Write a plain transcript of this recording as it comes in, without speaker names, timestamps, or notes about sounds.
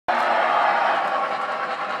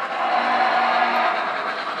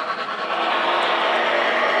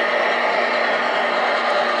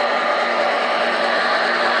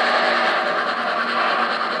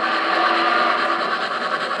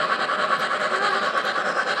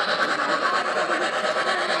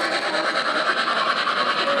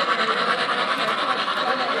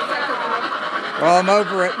Well, I'm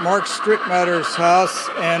over at Mark Strittmatter's house,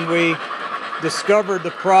 and we discovered the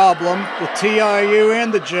problem. The TIU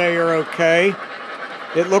and the J are okay.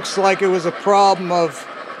 It looks like it was a problem of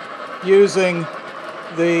using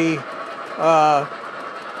the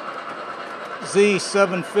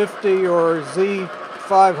Z750 or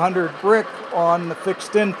Z500 brick on the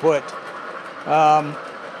fixed input.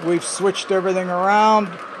 We've switched everything around,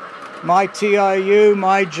 my TIU,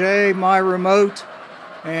 my J, my remote,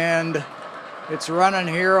 and it's running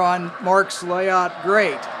here on Mark's layout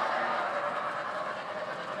great.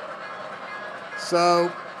 So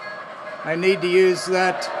I need to use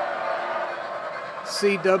that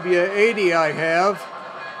CW80 I have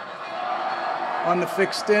on the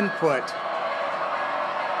fixed input.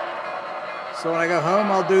 So when I go home,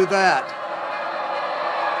 I'll do that.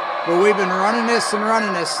 But we've been running this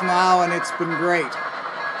now, and it's been great.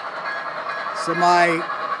 So my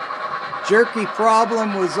jerky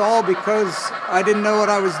problem was all because I didn't know what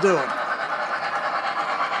I was doing.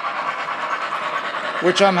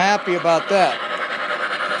 Which I'm happy about that.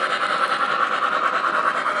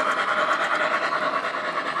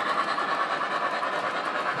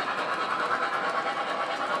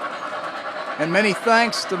 And many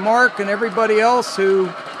thanks to Mark and everybody else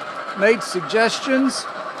who made suggestions.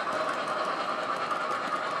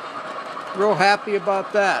 Real happy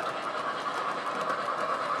about that.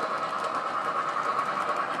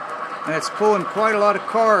 And it's pulling quite a lot of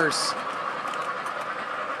cars.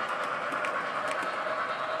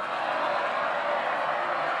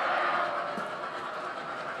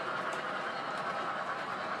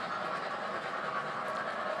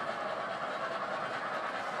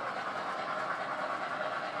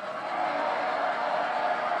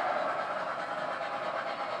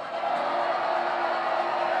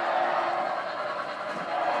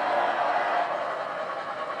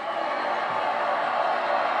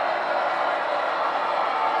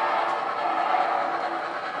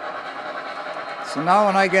 So now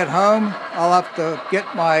when I get home, I'll have to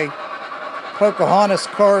get my Pocahontas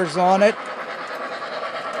cars on it.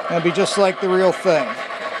 It'll be just like the real thing,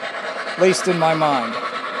 at least in my mind.